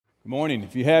Good morning.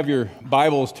 If you have your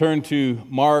Bibles, turn to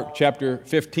Mark chapter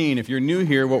 15. If you're new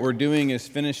here, what we're doing is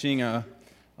finishing a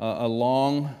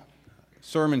long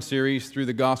sermon series through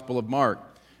the Gospel of Mark,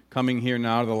 coming here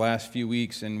now to the last few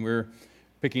weeks, and we're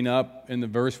picking up in the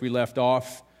verse we left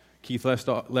off. Keith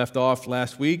left off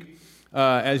last week.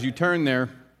 As you turn there,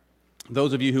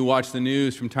 those of you who watch the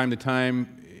news from time to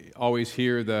time always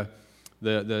hear the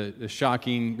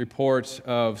shocking reports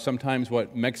of sometimes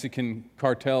what Mexican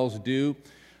cartels do.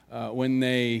 When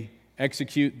they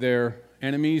execute their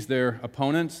enemies, their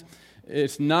opponents.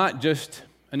 It's not just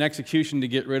an execution to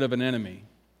get rid of an enemy,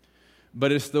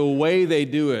 but it's the way they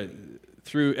do it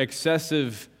through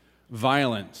excessive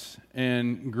violence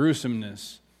and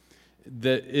gruesomeness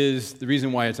that is the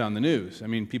reason why it's on the news. I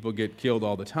mean, people get killed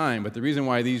all the time, but the reason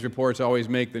why these reports always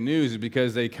make the news is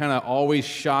because they kind of always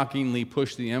shockingly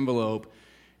push the envelope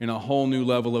in a whole new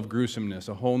level of gruesomeness,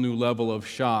 a whole new level of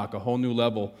shock, a whole new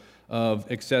level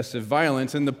of excessive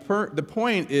violence, and the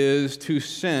point is to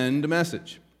send a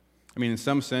message. I mean, in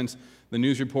some sense, the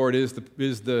news report is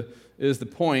the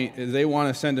point. Is they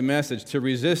want to send a message. To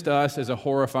resist us is a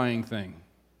horrifying thing.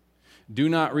 Do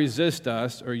not resist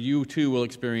us, or you too will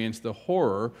experience the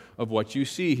horror of what you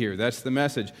see here. That's the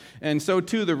message. And so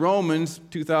too, the Romans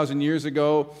 2,000 years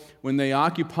ago, when they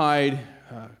occupied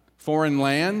foreign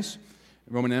lands.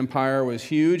 The Roman Empire was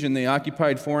huge, and they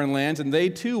occupied foreign lands, and they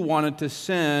too wanted to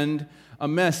send a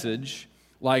message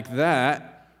like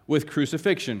that with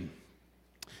crucifixion.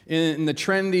 In the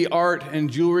trendy art and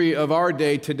jewelry of our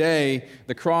day today,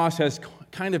 the cross has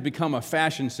kind of become a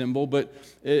fashion symbol, but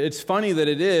it's funny that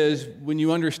it is when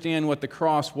you understand what the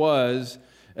cross was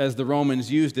as the Romans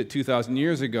used it 2,000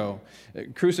 years ago.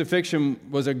 Crucifixion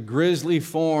was a grisly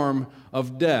form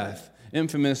of death,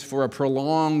 infamous for a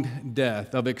prolonged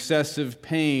death of excessive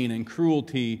pain and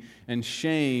cruelty and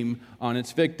shame on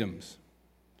its victims.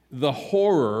 The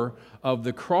horror of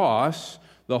the cross,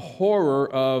 the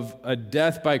horror of a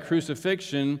death by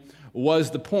crucifixion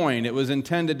was the point. It was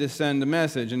intended to send a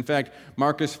message. In fact,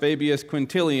 Marcus Fabius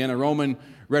Quintilian, a Roman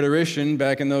rhetorician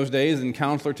back in those days and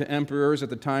counselor to emperors at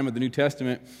the time of the New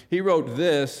Testament, he wrote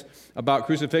this about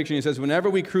crucifixion. He says, "Whenever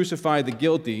we crucify the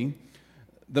guilty,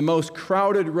 the most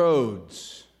crowded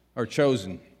roads are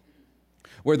chosen,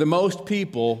 where the most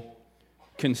people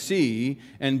can see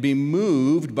and be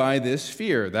moved by this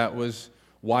fear." That was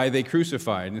why they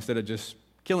crucified instead of just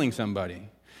killing somebody.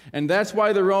 And that's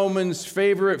why the Romans'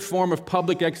 favorite form of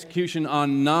public execution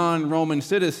on non-Roman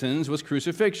citizens was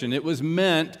crucifixion. It was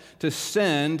meant to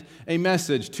send a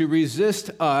message. To resist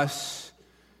us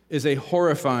is a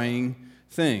horrifying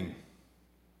thing.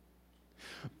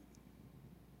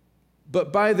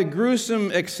 But by the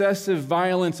gruesome, excessive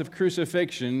violence of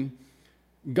crucifixion,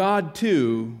 God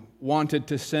too wanted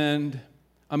to send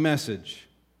a message.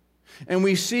 And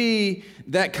we see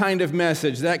that kind of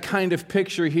message, that kind of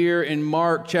picture here in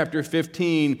Mark chapter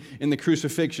 15 in the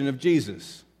crucifixion of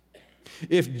Jesus.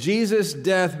 If Jesus'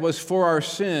 death was for our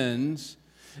sins,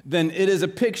 then it is a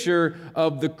picture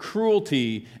of the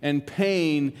cruelty and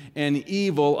pain and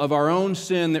evil of our own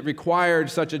sin that required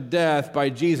such a death by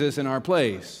Jesus in our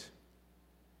place.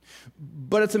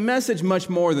 But it's a message much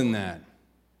more than that.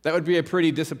 That would be a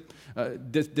pretty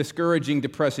discouraging,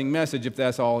 depressing message if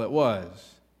that's all it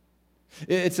was.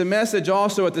 It's a message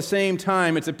also at the same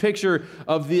time. It's a picture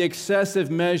of the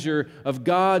excessive measure of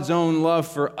God's own love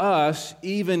for us,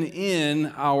 even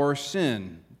in our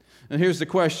sin. And here's the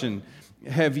question.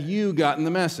 Have you gotten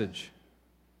the message?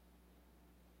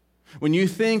 When you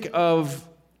think of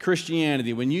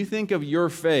Christianity, when you think of your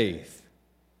faith,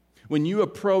 when you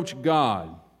approach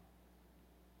God,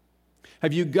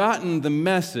 have you gotten the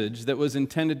message that was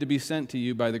intended to be sent to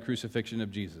you by the crucifixion of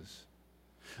Jesus?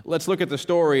 Let's look at the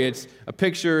story. It's a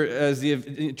picture as we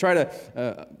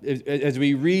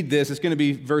read this. It's going to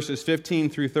be verses 15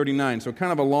 through 39, so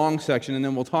kind of a long section, and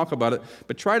then we'll talk about it.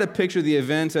 But try to picture the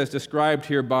events as described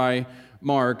here by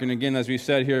Mark. And again, as we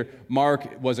said here,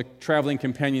 Mark was a traveling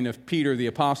companion of Peter the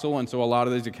apostle, and so a lot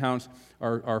of these accounts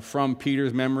are from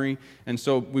Peter's memory. And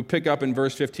so we pick up in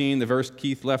verse 15, the verse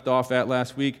Keith left off at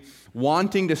last week.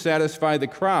 Wanting to satisfy the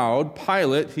crowd,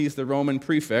 Pilate, he's the Roman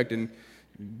prefect and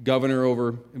governor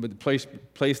over,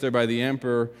 placed there by the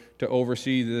emperor to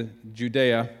oversee the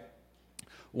Judea.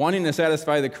 Wanting to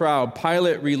satisfy the crowd,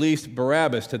 Pilate released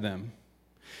Barabbas to them.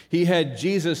 He had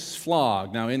Jesus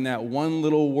flogged. Now, in that one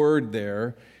little word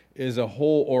there is a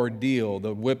whole ordeal.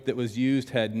 The whip that was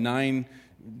used had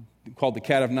called the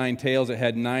cat of nine tails. It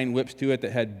had 9 whips to it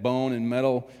that had bone and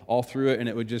metal all through it, and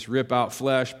it would just rip out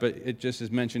flesh, but it just is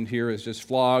mentioned here as just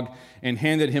flogged, and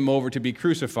handed him over to be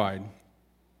crucified.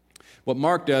 What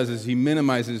Mark does is he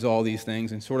minimizes all these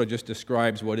things and sort of just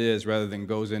describes what is rather than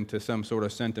goes into some sort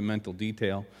of sentimental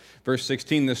detail. Verse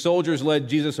 16, the soldiers led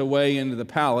Jesus away into the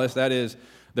palace, that is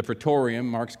the praetorium.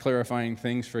 Mark's clarifying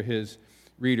things for his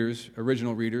readers,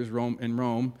 original readers in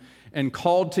Rome, and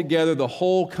called together the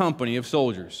whole company of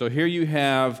soldiers. So here you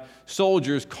have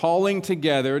soldiers calling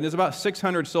together, and there's about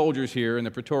 600 soldiers here in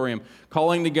the praetorium,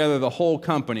 calling together the whole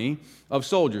company of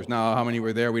soldiers. Now, how many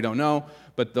were there, we don't know,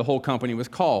 but the whole company was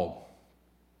called.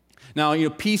 Now,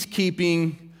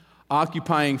 peacekeeping,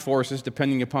 occupying forces,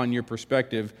 depending upon your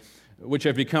perspective, which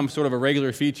have become sort of a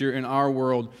regular feature in our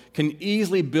world, can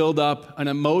easily build up an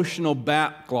emotional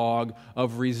backlog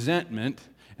of resentment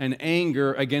and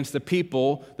anger against the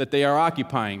people that they are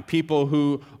occupying, people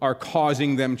who are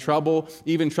causing them trouble,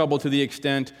 even trouble to the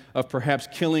extent of perhaps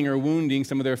killing or wounding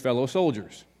some of their fellow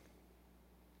soldiers.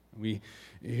 We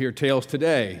hear tales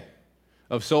today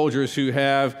of soldiers who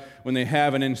have, when they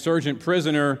have an insurgent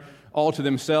prisoner all to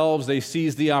themselves, they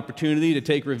seize the opportunity to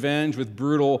take revenge with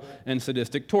brutal and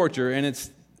sadistic torture. And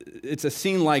it's a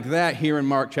scene like that here in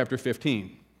Mark chapter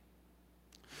 15.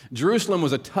 Jerusalem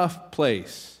was a tough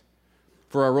place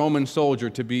for a Roman soldier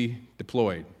to be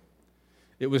deployed.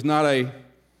 It was not a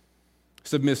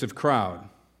submissive crowd.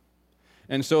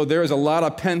 And so there is a lot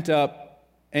of pent-up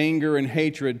anger and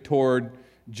hatred toward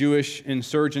Jewish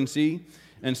insurgency.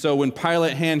 And so when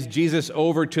Pilate hands Jesus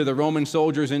over to the Roman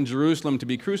soldiers in Jerusalem to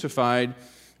be crucified,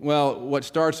 well, what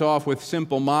starts off with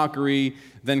simple mockery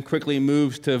then quickly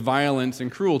moves to violence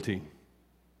and cruelty.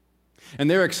 And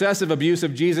their excessive abuse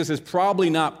of Jesus is probably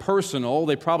not personal.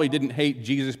 They probably didn't hate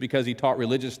Jesus because he taught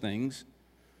religious things,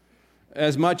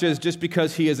 as much as just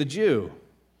because he is a Jew.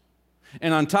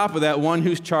 And on top of that, one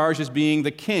who's charged as being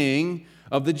the king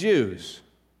of the Jews.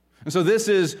 And so this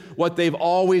is what they've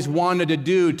always wanted to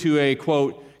do to a,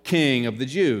 quote, king of the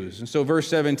Jews. And so verse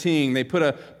 17, they put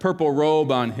a purple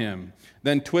robe on him,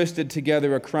 then twisted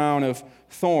together a crown of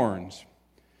thorns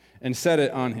and set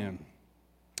it on him.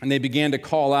 And they began to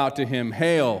call out to him,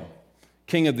 "Hail,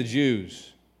 King of the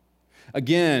Jews."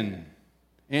 Again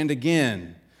and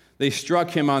again, they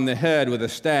struck him on the head with a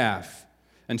staff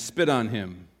and spit on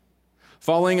him.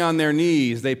 Falling on their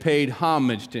knees, they paid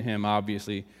homage to him,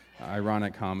 obviously,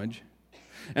 ironic homage.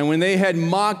 And when they had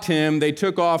mocked him, they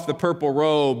took off the purple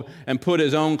robe and put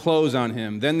his own clothes on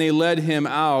him. Then they led him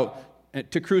out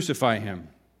to crucify him.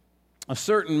 A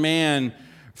certain man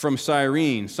from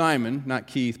Cyrene, Simon, not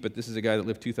Keith, but this is a guy that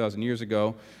lived 2,000 years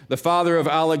ago, the father of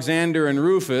Alexander and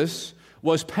Rufus,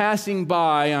 was passing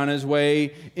by on his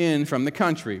way in from the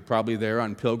country, probably there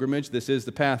on pilgrimage. This is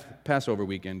the Passover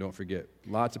weekend, don't forget.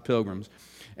 Lots of pilgrims.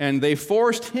 And they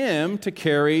forced him to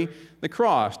carry the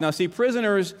cross. Now, see,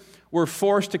 prisoners were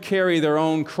forced to carry their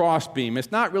own crossbeam.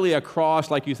 It's not really a cross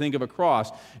like you think of a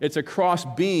cross. It's a cross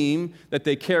beam that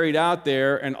they carried out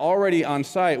there, and already on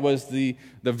site was the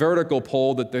vertical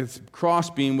pole that the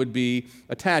crossbeam would be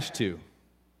attached to.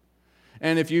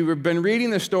 And if you've been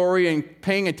reading the story and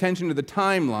paying attention to the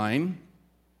timeline,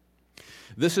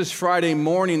 this is Friday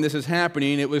morning this is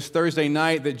happening. It was Thursday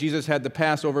night that Jesus had the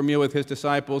Passover meal with his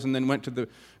disciples and then went to the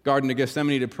Garden of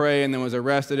Gethsemane to pray and then was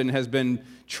arrested and has been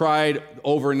tried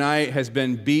overnight, has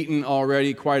been beaten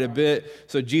already quite a bit.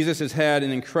 So Jesus has had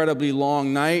an incredibly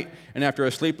long night, and after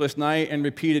a sleepless night and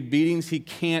repeated beatings, he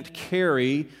can't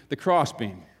carry the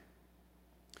crossbeam.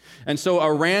 And so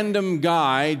a random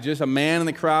guy, just a man in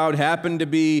the crowd, happened to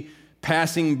be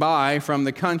passing by from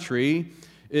the country,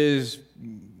 is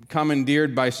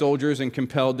commandeered by soldiers and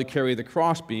compelled to carry the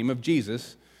crossbeam of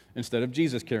Jesus instead of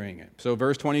Jesus carrying it. So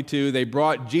verse 22, they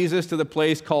brought Jesus to the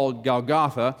place called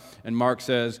Golgotha, and Mark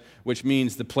says, which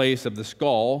means the place of the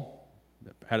skull,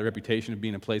 had a reputation of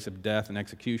being a place of death and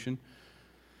execution.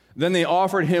 Then they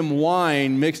offered him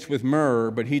wine mixed with myrrh,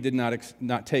 but he did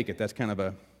not take it. That's kind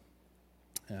of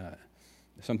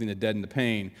something to deaden the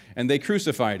pain. And they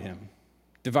crucified him.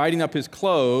 Dividing up his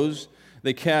clothes,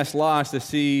 they cast lots to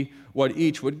see what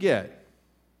each would get.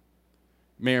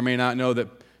 May or may not know that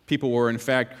people were in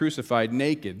fact crucified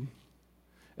naked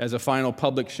as a final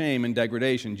public shame and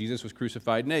degradation. Jesus was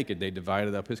crucified naked. They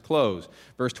divided up his clothes.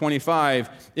 Verse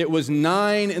 25, it was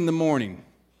 9 a.m.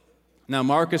 Now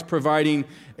Mark is providing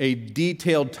a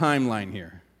detailed timeline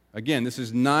here. Again, this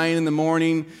is 9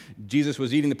 a.m. Jesus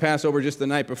was eating the Passover just the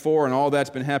night before, and all that's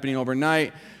been happening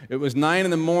overnight. It was 9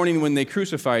 a.m. when they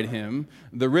crucified him.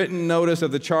 The written notice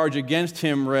of the charge against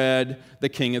him read, "The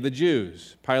King of the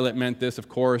Jews." Pilate meant this, of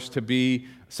course, to be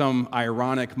some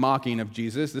ironic mocking of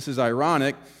Jesus. This is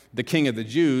ironic, the King of the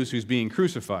Jews who's being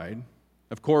crucified.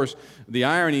 Of course, the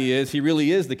irony is he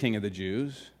really is the King of the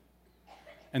Jews,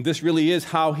 and this really is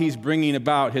how he's bringing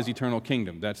about his eternal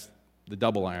kingdom. That's the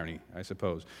double irony, I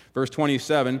suppose. Verse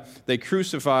 27, they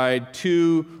crucified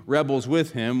 2 rebels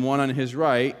with him, one on his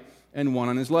right and one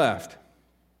on his left.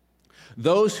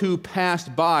 Those who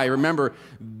passed by, remember,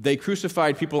 they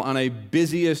crucified people on a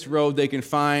busiest road they can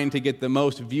find to get the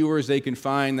most viewers they can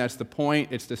find. That's the point.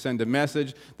 It's to send a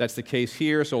message. That's the case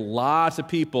here. So lots of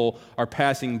people are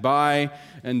passing by,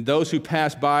 and those who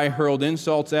passed by hurled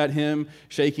insults at him,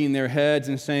 shaking their heads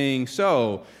and saying,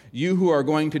 "So, you who are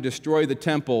going to destroy the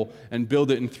temple and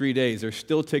build it in 3 days." They're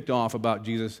still ticked off about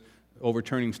Jesus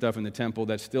overturning stuff in the temple.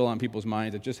 That's still on people's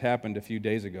minds. It just happened a few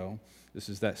days ago. This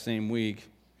is that same week.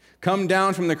 "Come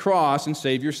down from the cross and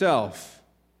save yourself."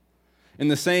 In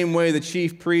the same way, the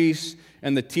chief priests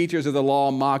and the teachers of the law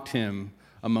mocked him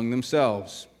among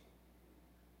themselves.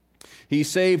 "He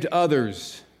saved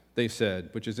others," they said,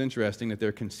 which is interesting that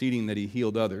they're conceding that he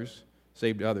healed others,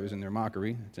 saved others in their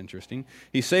mockery. It's interesting.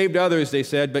 "He saved others," they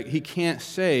said, "but he can't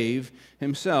save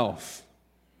himself.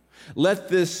 Let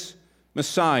this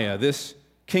Messiah, this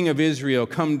King of Israel,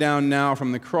 come down now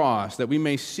from the cross that we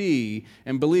may see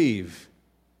and believe."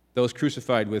 Those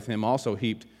crucified with him also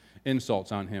heaped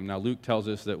insults on him. Now, Luke tells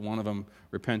us that one of them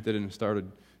repented and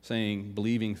started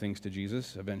believing things to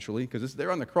Jesus eventually, because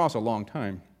they're on the cross a long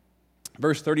time.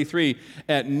 Verse 33,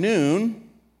 "At noon,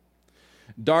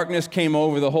 darkness came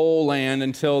over the whole land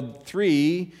until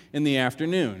 3 in the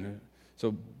afternoon."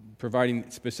 So, providing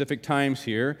specific times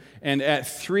here. "And at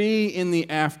 3 in the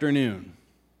afternoon,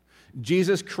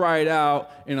 Jesus cried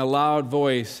out in a loud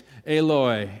voice,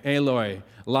 'Eloi, Eloi,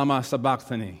 lama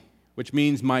sabachthani,' which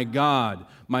means, my God,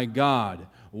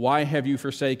 why have you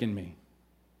forsaken me?"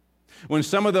 When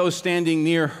some of those standing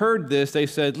near heard this, they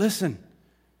said, "Listen,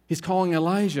 he's calling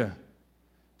Elijah."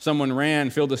 Someone ran,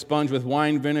 filled a sponge with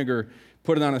wine vinegar,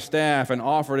 put it on a staff, and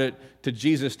offered it to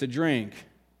Jesus to drink.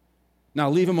 "Now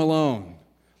leave him alone.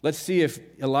 Let's see if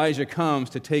Elijah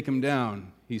comes to take him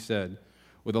down," he said.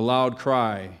 With a loud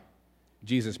cry,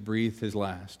 Jesus breathed his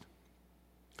last.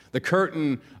 The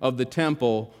curtain of the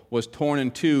temple was torn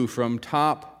in two from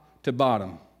top to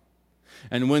bottom.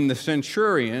 And when the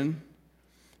centurion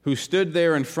who stood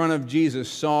there in front of Jesus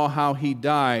saw how he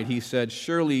died, he said,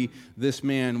 "Surely this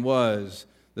man was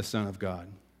the Son of God."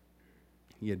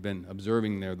 He had been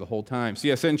observing there the whole time. See,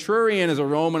 a centurion is a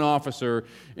Roman officer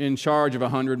in charge of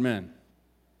 100 men.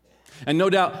 And no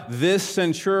doubt this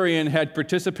centurion had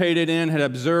participated in, had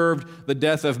observed the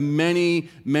death of many,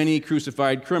 many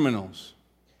crucified criminals.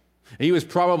 He was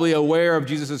probably aware of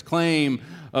Jesus' claim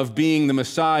of being the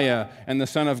Messiah and the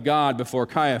Son of God before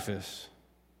Caiaphas.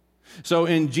 So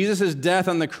in Jesus' death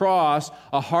on the cross,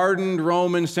 a hardened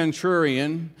Roman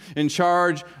centurion in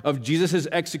charge of Jesus'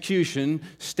 execution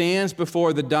stands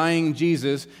before the dying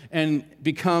Jesus and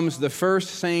becomes the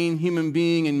first sane human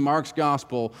being in Mark's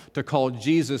gospel to call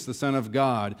Jesus the Son of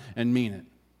God and mean it.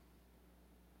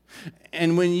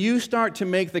 And when you start to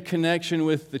make the connection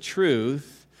with the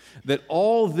truth that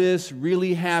all this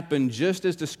really happened just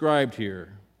as described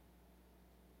here,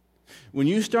 when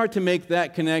you start to make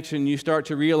that connection, you start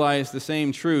to realize the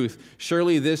same truth.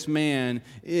 Surely this man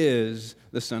is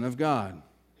the Son of God.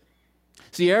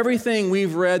 See, everything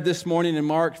we've read this morning in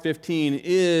Mark 15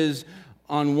 is,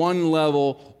 on one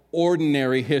level,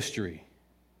 ordinary history.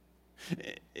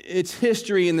 It's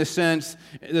history in the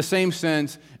same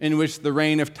sense in which the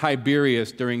reign of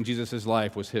Tiberius during Jesus'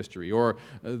 life was history, or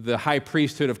the high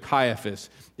priesthood of Caiaphas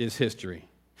is history.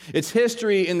 It's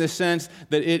history in the sense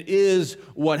that it is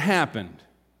what happened.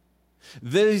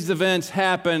 These events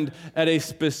happened at a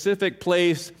specific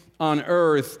place on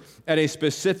earth at a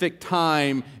specific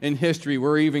time in history.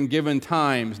 We're even given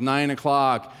times, 9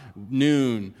 o'clock,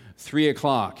 noon, 3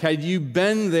 o'clock. Had you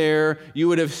been there, you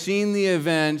would have seen the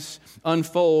events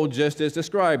unfold just as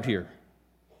described here.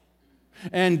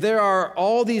 And there are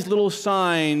all these little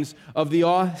signs of the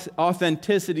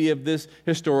authenticity of this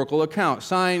historical account,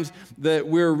 signs that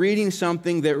we're reading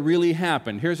something that really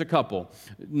happened. Here's a couple.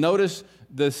 Notice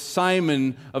the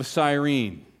Simon of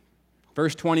Cyrene.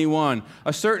 Verse 21,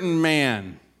 a certain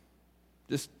man,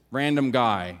 just random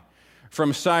guy,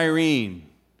 from Cyrene,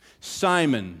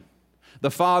 Simon, the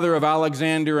father of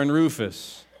Alexander and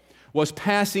Rufus, was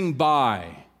passing by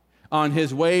on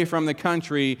his way from the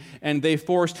country, and they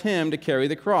forced him to carry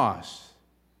the cross.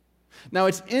 Now,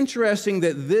 it's interesting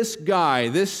that this guy,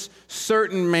 this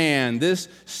certain man, this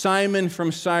Simon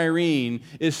from Cyrene,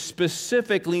 is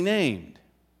specifically named.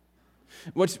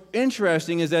 What's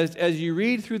interesting is that as you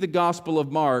read through the Gospel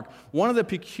of Mark, one of the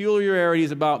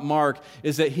peculiarities about Mark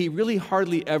is that he really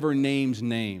hardly ever names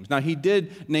names. Now, he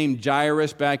did name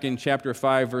Jairus back in chapter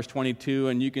 5, verse 22,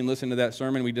 and you can listen to that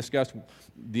sermon. We discussed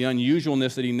the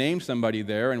unusualness that he named somebody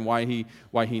there and why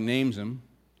he names him.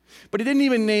 But he didn't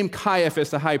even name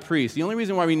Caiaphas the high priest. The only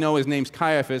reason why we know his name's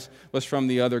Caiaphas was from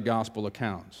the other gospel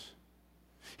accounts.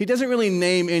 He doesn't really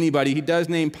name anybody. He does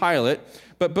name Pilate.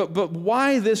 But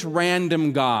why this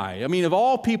random guy? I mean, of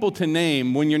all people to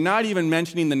name, when you're not even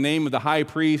mentioning the name of the high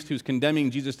priest who's condemning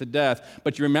Jesus to death,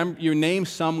 but you name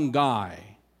some guy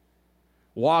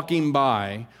walking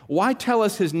by, why tell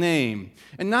us his name?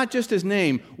 And not just his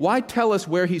name, why tell us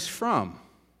where he's from?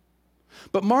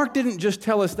 But Mark didn't just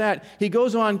tell us that. He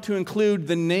goes on to include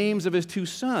the names of his two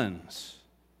sons,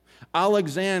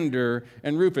 Alexander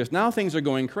and Rufus. Now things are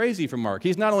going crazy for Mark.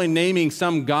 He's not only naming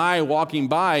some guy walking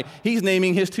by, he's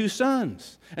naming his two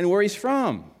sons and where he's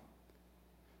from.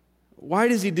 Why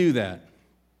does he do that?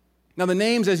 Now the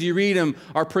names, as you read them,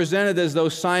 are presented as though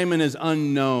Simon is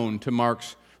unknown to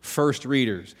Mark's first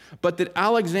readers, but that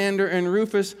Alexander and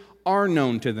Rufus are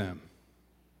known to them.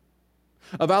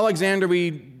 Of Alexander,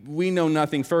 we know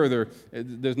nothing further.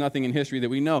 There's nothing in history that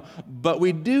we know. But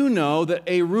we do know that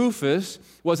a Rufus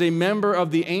was a member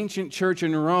of the ancient church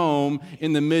in Rome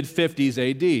in the mid-50s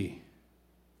A.D.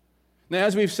 Now,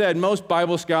 as we've said, most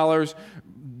Bible scholars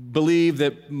believe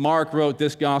that Mark wrote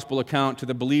this gospel account to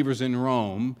the believers in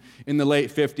Rome in the late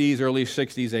 50s, early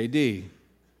 60s A.D.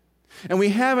 And we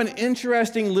have an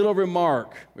interesting little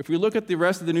remark. If we look at the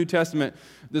rest of the New Testament,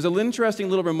 there's an interesting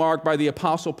little remark by the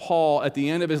Apostle Paul at the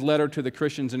end of his letter to the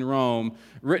Christians in Rome,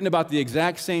 written about the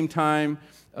exact same time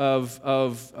of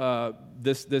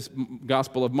this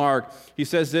Gospel of Mark. He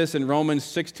says this in Romans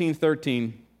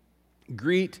 16:13,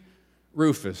 "Greet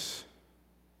Rufus,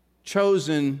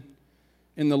 chosen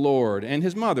in the Lord, and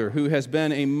his mother, who has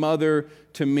been a mother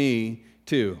to me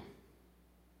too."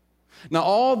 Now,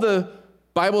 all the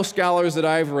Bible scholars that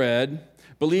I've read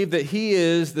believe that he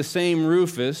is the same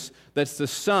Rufus that's the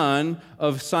son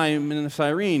of Simon of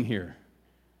Cyrene here.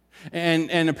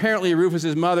 And apparently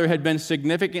Rufus's mother had been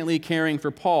significantly caring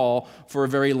for Paul for a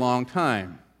very long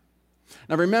time.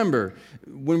 Now remember,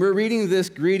 when we're reading this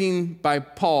greeting by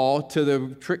Paul to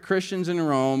the Christians in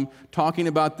Rome, talking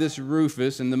about this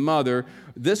Rufus and the mother,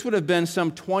 this would have been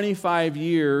some 25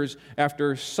 years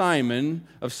after Simon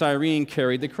of Cyrene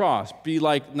carried the cross. Be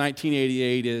like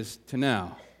 1988 is to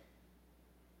now.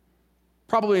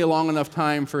 Probably a long enough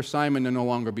time for Simon to no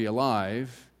longer be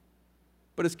alive,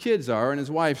 but his kids are, and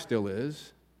his wife still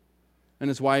is, and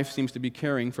his wife seems to be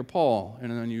caring for Paul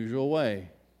in an unusual way.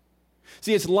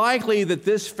 See, it's likely that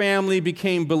this family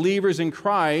became believers in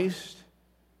Christ,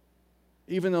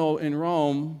 even though in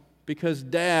Rome, because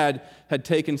Dad had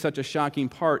taken such a shocking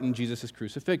part in Jesus'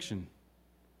 crucifixion.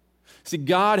 See,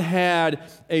 God had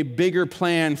a bigger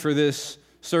plan for this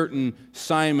certain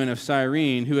Simon of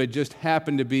Cyrene who had just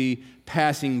happened to be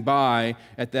passing by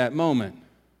at that moment.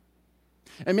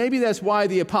 And maybe that's why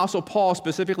the Apostle Paul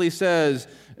specifically says,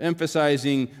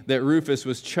 emphasizing that Rufus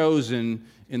was chosen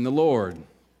in the Lord.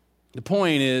 The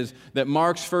point is that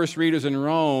Mark's first readers in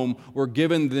Rome were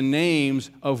given the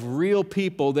names of real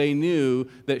people they knew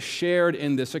that shared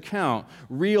in this account.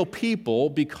 Real people,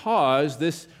 because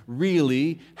this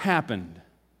really happened.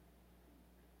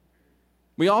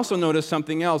 We also notice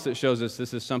something else that shows us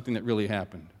this is something that really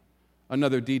happened.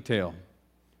 Another detail.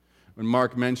 When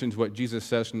Mark mentions what Jesus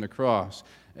says from the cross,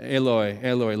 Eloi,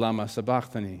 Eloi, lama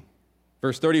sabachthani.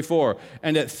 Verse 34,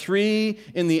 and at 3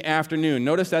 in the afternoon,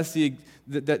 notice that's 3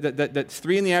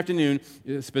 in the afternoon,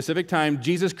 specific time,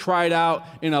 Jesus cried out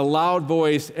in a loud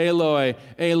voice, Eloi,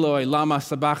 Eloi, lama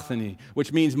sabachthani,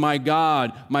 which means, my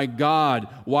God,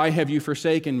 why have you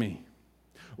forsaken me?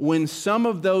 When some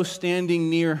of those standing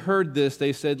near heard this,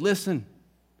 they said, listen,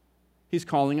 he's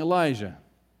calling Elijah.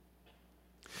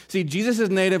 See, Jesus'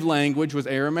 native language was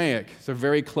Aramaic. It's a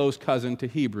very close cousin to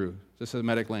Hebrew. It's a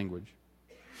Semitic language.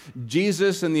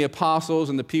 Jesus and the apostles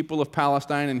and the people of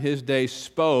Palestine in his day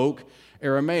spoke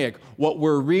Aramaic. What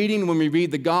we're reading when we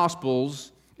read the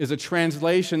Gospels is a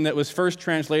translation that was first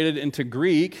translated into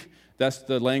Greek. That's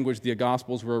the language the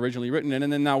Gospels were originally written in,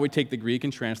 and then now we take the Greek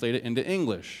and translate it into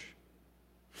English.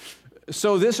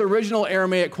 So this original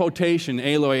Aramaic quotation,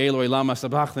 Eloi, Eloi, lama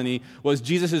sabachthani, was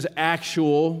Jesus'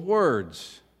 actual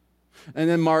words. And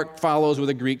then Mark follows with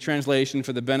a Greek translation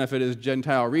for the benefit of his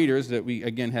Gentile readers that we,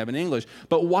 again, have in English.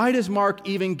 But why does Mark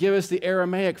even give us the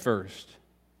Aramaic first?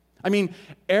 I mean,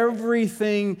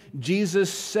 everything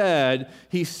Jesus said,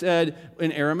 he said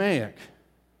in Aramaic.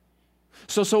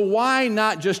 So why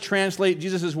not just translate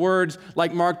Jesus' words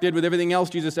like Mark did with everything else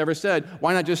Jesus ever said?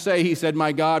 Why not just say, he said,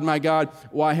 my God,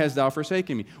 why hast thou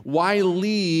forsaken me? Why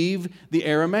leave the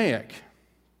Aramaic?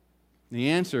 The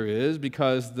answer is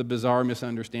because the bizarre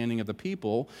misunderstanding of the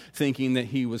people thinking that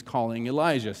he was calling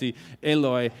Elijah. See,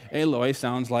 Eloi, Eloi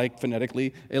sounds like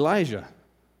phonetically Elijah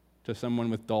to someone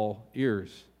with dull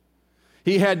ears.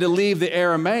 He had to leave the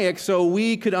Aramaic so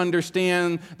we could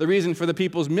understand the reason for the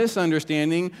people's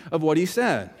misunderstanding of what he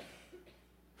said.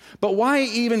 But why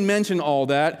even mention all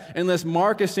that unless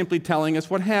Mark is simply telling us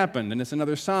what happened? And it's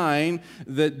another sign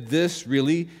that this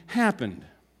really happened.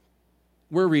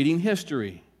 We're reading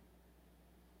history.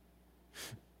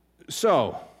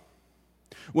 So,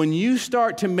 when you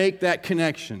start to make that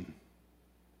connection,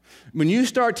 when you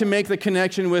start to make the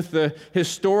connection with the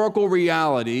historical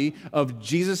reality of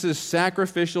Jesus'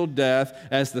 sacrificial death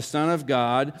as the Son of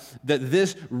God, that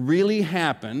this really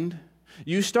happened,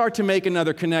 you start to make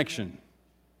another connection.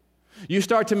 You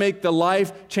start to make the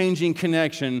life-changing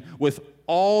connection with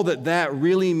all that that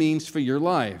really means for your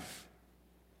life.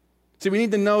 See, we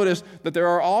need to notice that there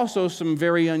are also some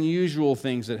very unusual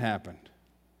things that happened,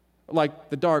 like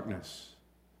the darkness.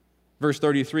 Verse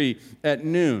 33, at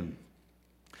noon,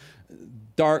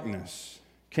 darkness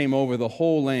came over the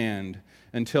whole land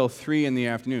until 3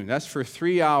 p.m. That's for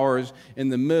 3 hours in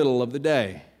the middle of the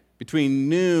day. Between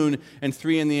noon and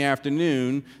 3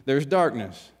 p.m, there's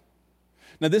darkness.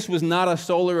 Now, this was not a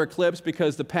solar eclipse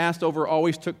because the Passover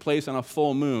always took place on a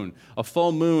full moon. A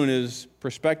full moon is,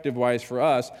 perspective-wise for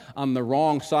us, on the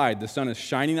wrong side. The sun is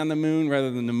shining on the moon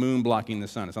rather than the moon blocking the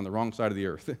sun. It's on the wrong side of the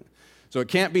earth. So it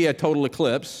can't be a total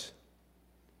eclipse.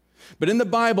 But in the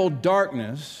Bible,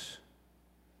 darkness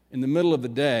in the middle of the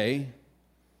day,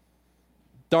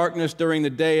 darkness during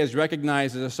the day is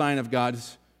recognized as a sign of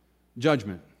God's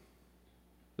judgment.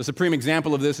 The supreme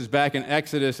example of this is back in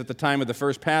Exodus at the time of the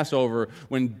first Passover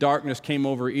when darkness came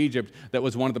over Egypt. That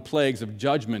was one of the plagues of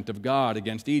judgment of God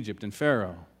against Egypt and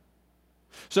Pharaoh.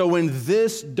 So when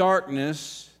this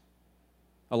darkness,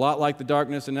 a lot like the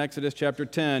darkness in Exodus chapter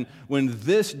 10, when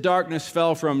this darkness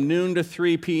fell from noon to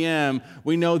 3 p.m.,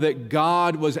 we know that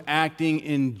God was acting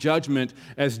in judgment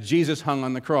as Jesus hung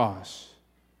on the cross.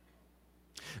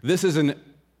 This is an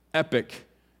epic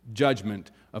judgment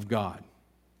of God.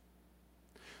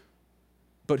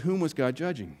 But whom was God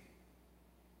judging?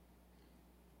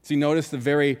 See, notice the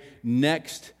very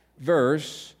next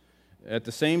verse. At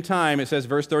the same time, it says,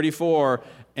 verse 34,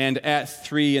 and at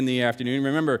 3 p.m.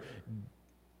 Remember,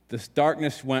 this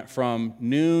darkness went from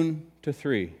noon to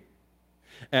 3.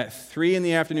 At 3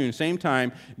 p.m, same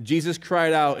time, Jesus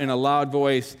cried out in a loud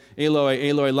voice, Eloi,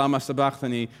 Eloi, lama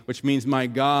sabachthani, which means, my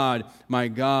God,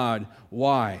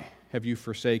 why have you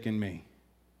forsaken me?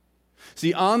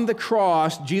 See, on the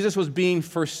cross, Jesus was being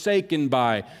forsaken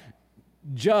by,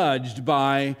 judged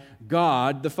by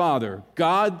God the Father.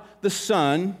 God the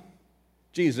Son,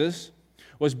 Jesus,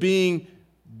 was being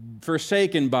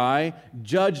forsaken by,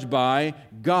 judged by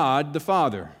God the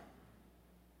Father.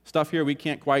 Stuff here we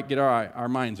can't quite get our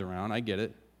minds around, I get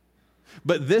it.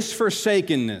 But this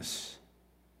forsakenness,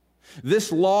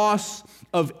 this loss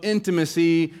of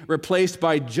intimacy replaced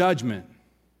by judgment,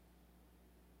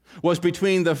 was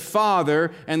between the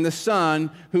Father and the Son,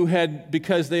 who had,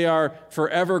 because they are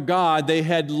forever God, they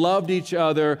had loved each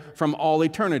other from all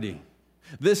eternity.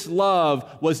 This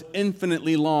love was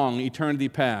infinitely long, eternity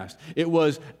past. It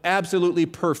was absolutely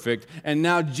perfect, and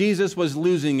now Jesus was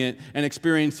losing it and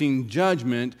experiencing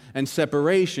judgment and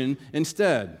separation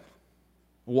instead.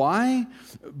 Why?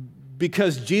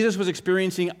 Because Jesus was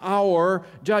experiencing our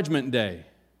judgment day.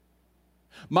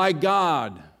 My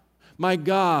God,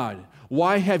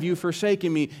 why have you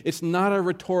forsaken me? It's not a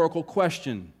rhetorical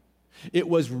question. It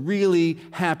was really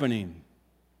happening.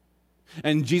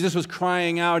 And Jesus was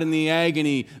crying out in the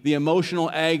agony, the emotional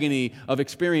agony of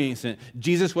experiencing it.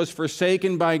 Jesus was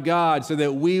forsaken by God so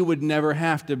that we would never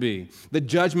have to be. The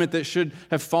judgment that should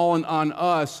have fallen on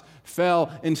us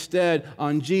fell instead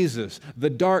on Jesus. The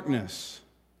darkness,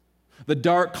 the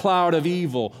dark cloud of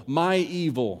evil, my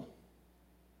evil,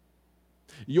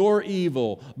 your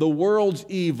evil, the world's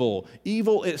evil,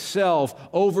 evil itself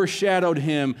overshadowed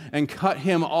him and cut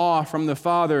him off from the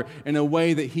Father in a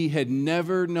way that he had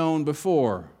never known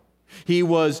before. He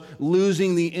was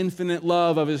losing the infinite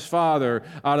love of his Father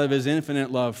out of his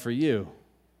infinite love for you,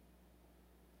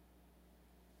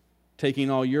 taking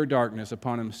all your darkness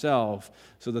upon himself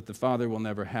so that the Father will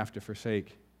never have to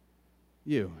forsake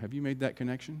you. Have you made that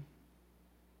connection?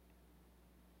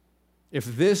 If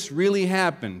this really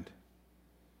happened,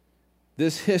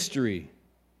 this history,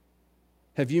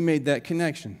 have you made that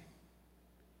connection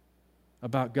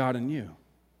about God and you?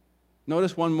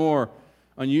 Notice one more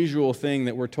unusual thing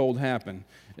that we're told happened.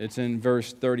 It's in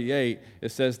verse 38.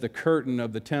 It says the curtain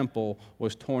of the temple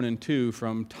was torn in two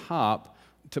from top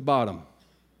to bottom.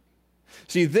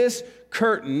 See, this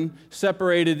curtain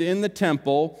separated in the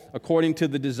temple according to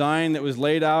the design that was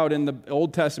laid out in the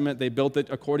Old Testament. They built it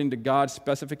according to God's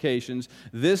specifications.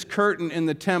 This curtain in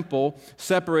the temple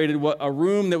separated a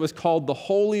room that was called the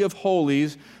Holy of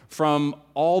Holies from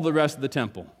all the rest of the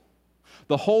temple.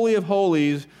 The Holy of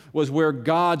Holies was where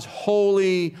God's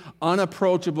holy,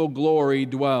 unapproachable glory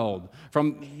dwelled.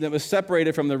 That was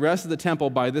separated from the rest of the temple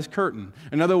by this curtain.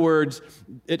 In other words,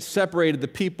 it separated the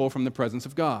people from the presence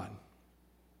of God.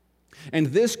 And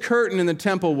this curtain in the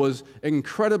temple was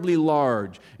incredibly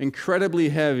large, incredibly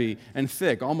heavy, and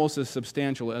thick, almost as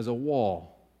substantial as a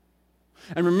wall.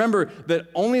 And remember that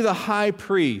only the high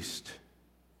priest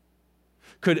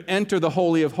could enter the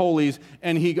Holy of Holies,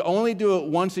 and he could only do it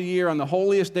once a year on the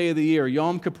holiest day of the year,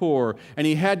 Yom Kippur, and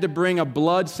he had to bring a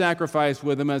blood sacrifice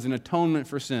with him as an atonement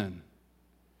for sin.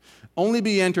 Only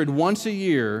be entered once a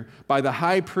year by the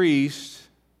high priest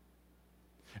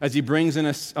as he brings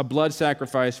in a blood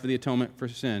sacrifice for the atonement for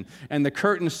sin. And the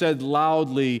curtain said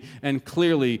loudly and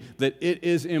clearly that it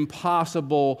is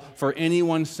impossible for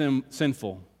anyone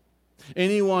sinful,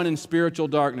 anyone in spiritual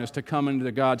darkness, to come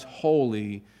into God's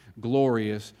holy,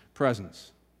 glorious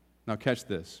presence. Now catch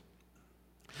this.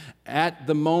 At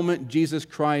the moment Jesus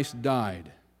Christ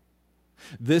died,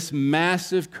 this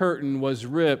massive curtain was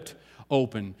ripped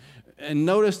open. And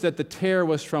notice that the tear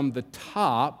was from the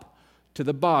top to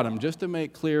the bottom, just to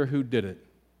make clear who did it.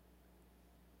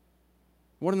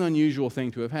 What an unusual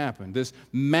thing to have happened. This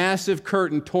massive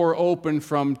curtain tore open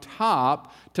from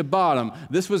top to bottom.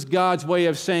 This was God's way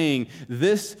of saying,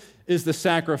 this is the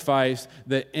sacrifice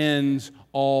that ends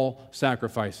all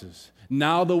sacrifices.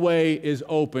 Now the way is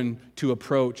open to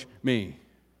approach me.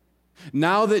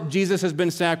 Now that Jesus has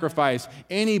been sacrificed,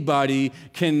 anybody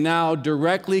can now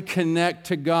directly connect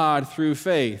to God through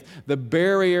faith. The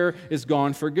barrier is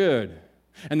gone for good.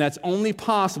 And that's only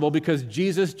possible because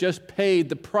Jesus just paid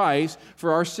the price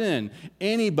for our sin.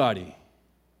 Anybody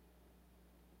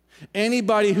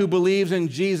who believes in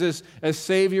Jesus as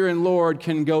Savior and Lord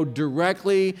can go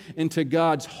directly into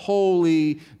God's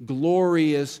holy,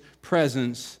 glorious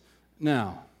presence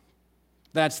now.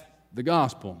 That's the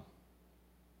gospel.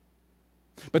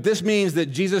 But this means that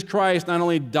Jesus Christ not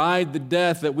only died the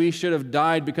death that we should have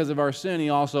died because of our sin, he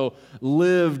also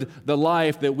lived the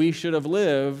life that we should have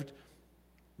lived,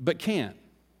 but can't.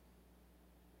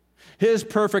 His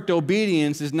perfect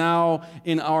obedience is now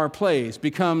in our place,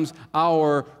 becomes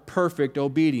our perfect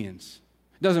obedience.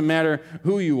 It doesn't matter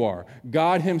who you are.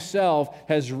 God himself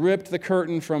has ripped the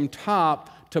curtain from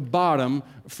top to bottom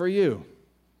for you.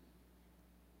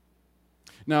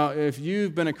 Now, if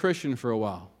you've been a Christian for a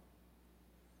while,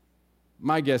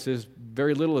 my guess is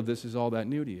very little of this is all that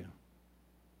new to you.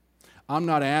 I'm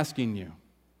not asking you,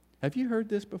 have you heard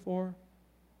this before?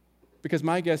 Because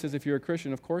my guess is if you're a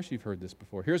Christian, of course you've heard this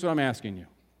before. Here's what I'm asking you.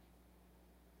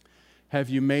 Have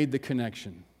you made the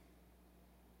connection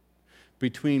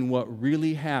between what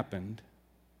really happened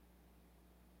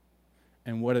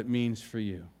and what it means for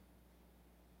you?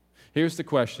 Here's the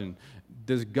question.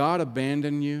 Does God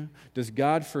abandon you? Does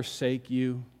God forsake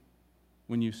you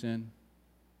when you sin?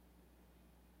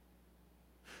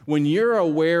 When you're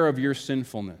aware of your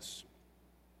sinfulness,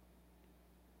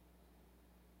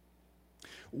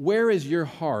 where is your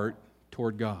heart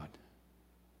toward God?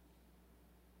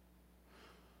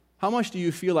 How much do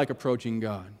you feel like approaching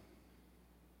God?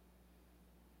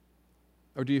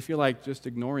 Or do you feel like just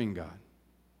ignoring God?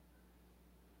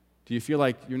 Do you feel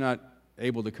like you're not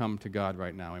able to come to God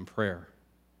right now in prayer?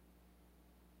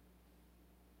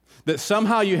 That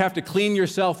somehow you have to clean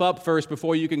yourself up first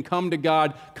before you can come to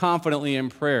God confidently in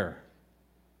prayer.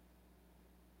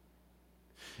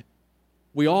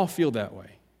 We all feel that way.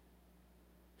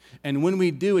 And when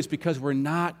we do, it's because we're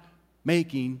not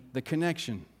making the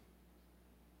connection.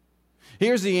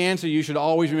 Here's the answer you should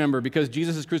always remember, because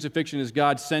Jesus' crucifixion is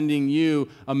God sending you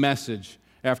a message,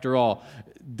 after all.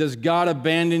 Does God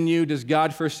abandon you? Does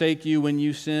God forsake you when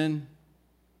you sin?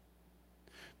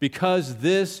 Because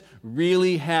this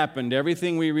really happened.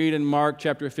 Everything we read in Mark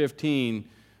chapter 15,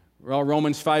 well,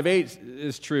 Romans 5:8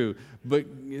 is true. But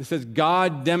it says,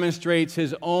 God demonstrates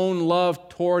his own love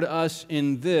toward us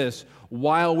in this: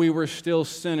 while we were still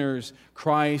sinners,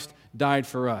 Christ died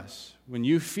for us. When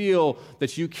you feel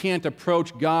that you can't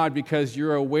approach God because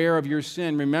you're aware of your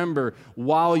sin, remember,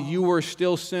 while you were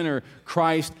still sinner,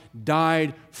 Christ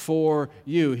died for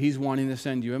you. He's wanting to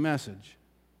send you a message,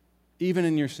 even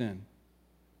in your sin.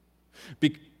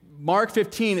 Mark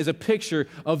 15 is a picture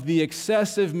of the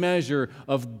excessive measure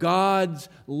of God's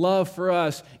love for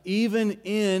us, even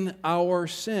in our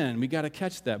sin. We got to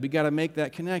catch that. We got to make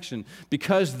that connection.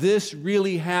 Because this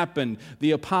really happened, the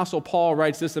Apostle Paul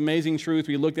writes this amazing truth.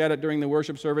 We looked at it during the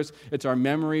worship service. It's our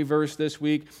memory verse this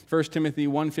week, 1 Timothy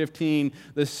 1:15.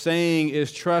 The saying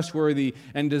is trustworthy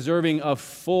and deserving of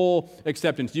full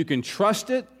acceptance. You can trust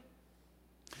it,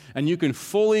 and you can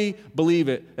fully believe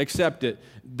it, accept it,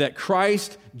 that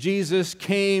Christ Jesus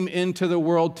came into the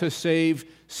world to save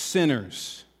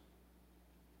sinners,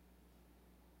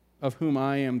 of whom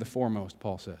I am the foremost,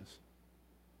 Paul says.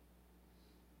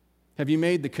 Have you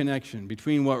made the connection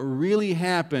between what really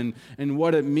happened and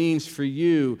what it means for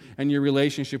you and your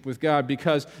relationship with God?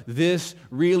 Because this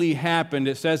really happened.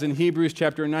 It says in Hebrews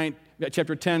chapter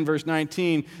 10, verse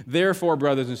 19, therefore,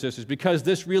 brothers and sisters, because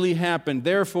this really happened,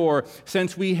 therefore,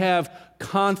 since we have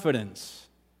confidence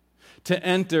to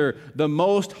enter the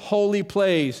most holy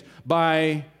place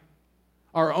by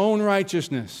our own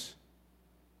righteousness.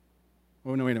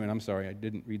 Oh, no, wait a minute. I'm sorry. I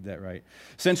didn't read that right.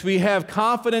 Since we have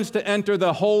confidence to enter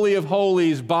the Holy of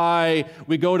Holies by,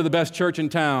 we go to the best church in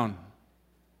town.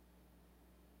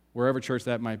 Wherever church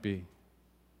that might be.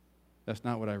 That's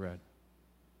not what I read.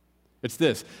 It's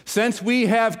this. Since we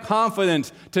have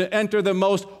confidence to enter the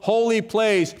most holy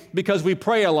place because we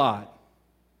pray a lot.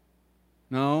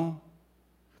 No.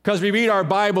 Because we read our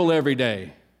Bible every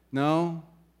day. No.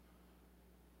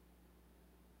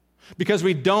 Because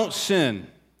we don't sin.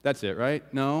 That's it, right?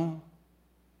 No.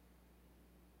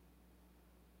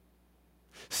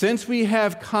 Since we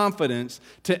have confidence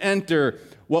to enter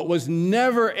what was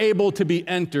never able to be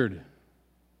entered,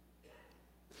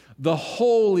 the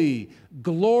holy,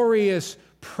 glorious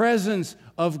presence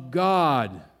of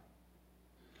God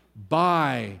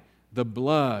by the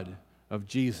blood of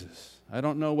Jesus. I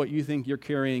don't know what you think you're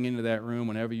carrying into that room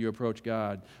whenever you approach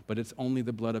God, but it's only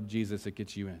the blood of Jesus that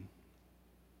gets you in.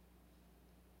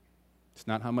 It's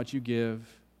not how much you give.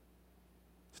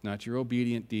 It's not your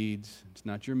obedient deeds. It's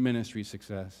not your ministry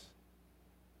success.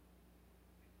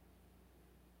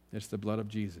 It's the blood of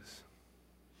Jesus.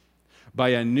 By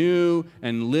a new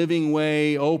and living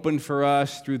way opened for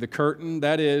us through the curtain,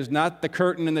 that is, not the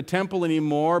curtain in the temple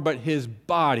anymore, but his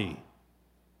body.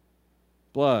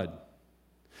 Blood.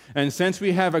 And since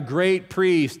we have a great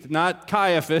priest, not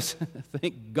Caiaphas,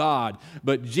 thank God,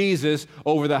 but Jesus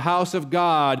over the house of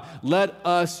God, let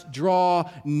us draw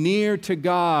near to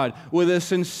God with a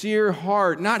sincere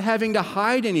heart, not having to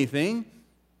hide anything.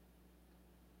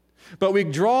 But we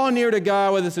draw near to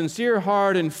God with a sincere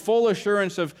heart and full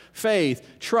assurance of faith,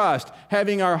 trust,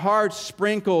 having our hearts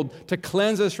sprinkled to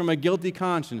cleanse us from a guilty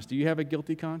conscience. Do you have a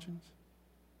guilty conscience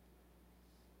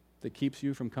that keeps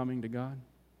you from coming to God?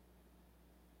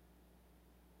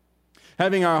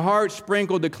 Having our hearts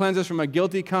sprinkled to cleanse us from a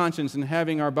guilty conscience and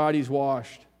having our bodies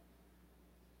washed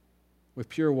with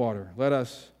pure water, let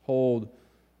us hold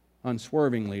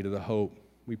unswervingly to the hope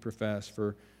we profess,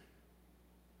 for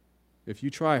if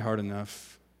you try hard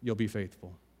enough, you'll be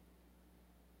faithful.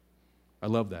 I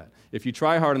love that. If you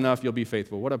try hard enough, you'll be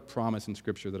faithful. What a promise in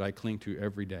Scripture that I cling to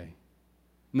every day.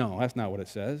 No, that's not what it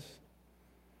says.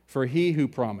 For he who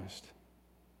promised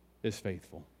is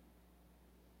faithful.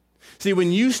 See,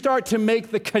 when you start to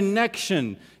make the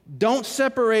connection, don't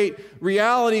separate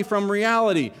reality from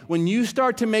reality. When you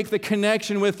start to make the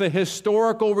connection with the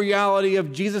historical reality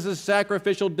of Jesus'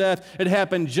 sacrificial death, it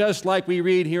happened just like we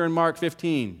read here in Mark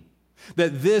 15.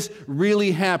 That this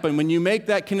really happened. When you make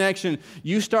that connection,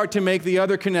 you start to make the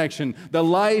other connection, the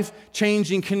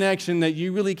life-changing connection that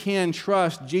you really can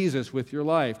trust Jesus with your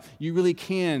life. You really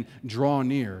can draw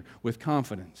near with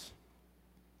confidence.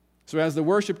 So as the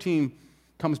worship team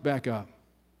comes back up,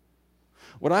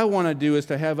 what I want to do is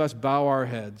to have us bow our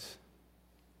heads.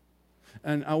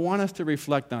 And I want us to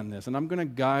reflect on this, and I'm going to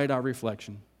guide our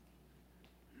reflection.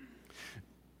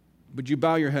 Would you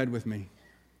bow your head with me?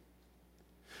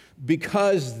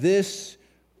 Because this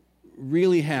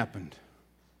really happened,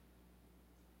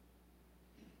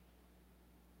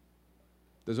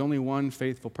 there's only one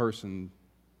faithful person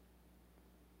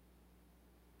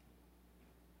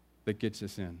that gets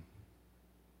us in.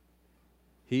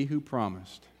 He who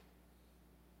promised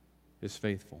is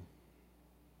faithful.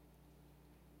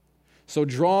 So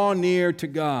draw near to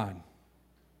God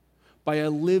by a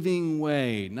living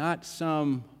way, not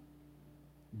some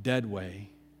dead way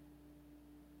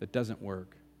that doesn't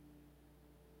work.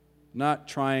 Not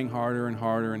trying harder and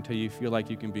harder until you feel like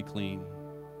you can be clean.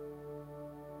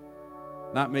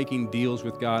 Not making deals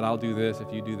with God, I'll do this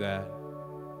if you do that.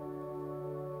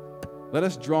 Let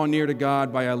us draw near to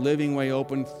God by a living way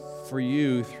open for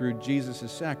you through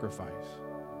Jesus' sacrifice.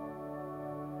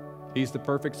 He's the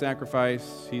perfect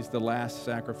sacrifice. He's the last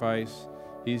sacrifice.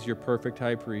 He's your perfect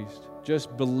high priest.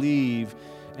 Just believe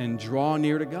and draw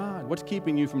near to God. What's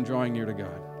keeping you from drawing near to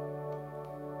God?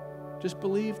 Just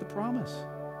believe the promise.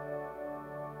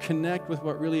 Connect with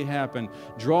what really happened.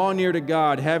 Draw near to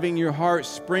God, having your heart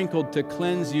sprinkled to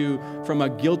cleanse you from a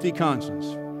guilty conscience.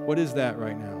 What is that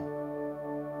right now?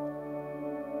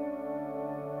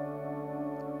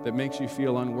 That makes you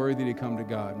feel unworthy to come to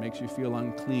God, makes you feel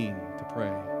unclean to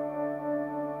pray.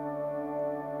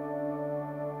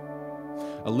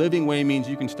 A living way means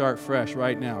you can start fresh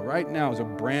right now. Right now is a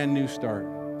brand new start.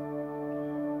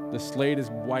 The slate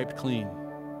is wiped clean.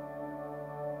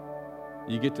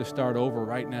 You get to start over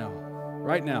right now.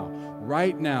 Right now.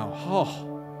 Right now. Oh.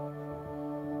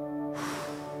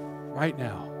 Right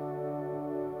now.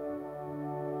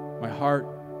 My heart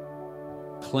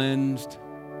cleansed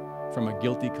from a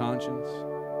guilty conscience.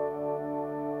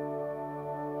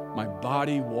 My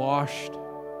body washed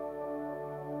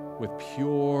with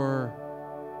pure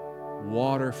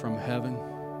water from heaven.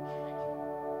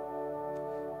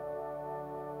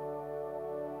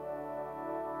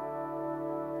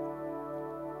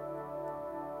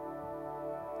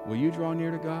 Will you draw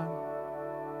near to God?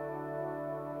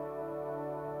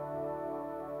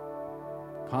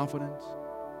 Confidence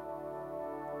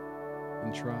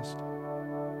and trust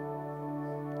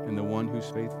in the one who's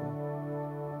faithful.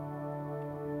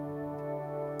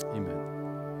 Amen.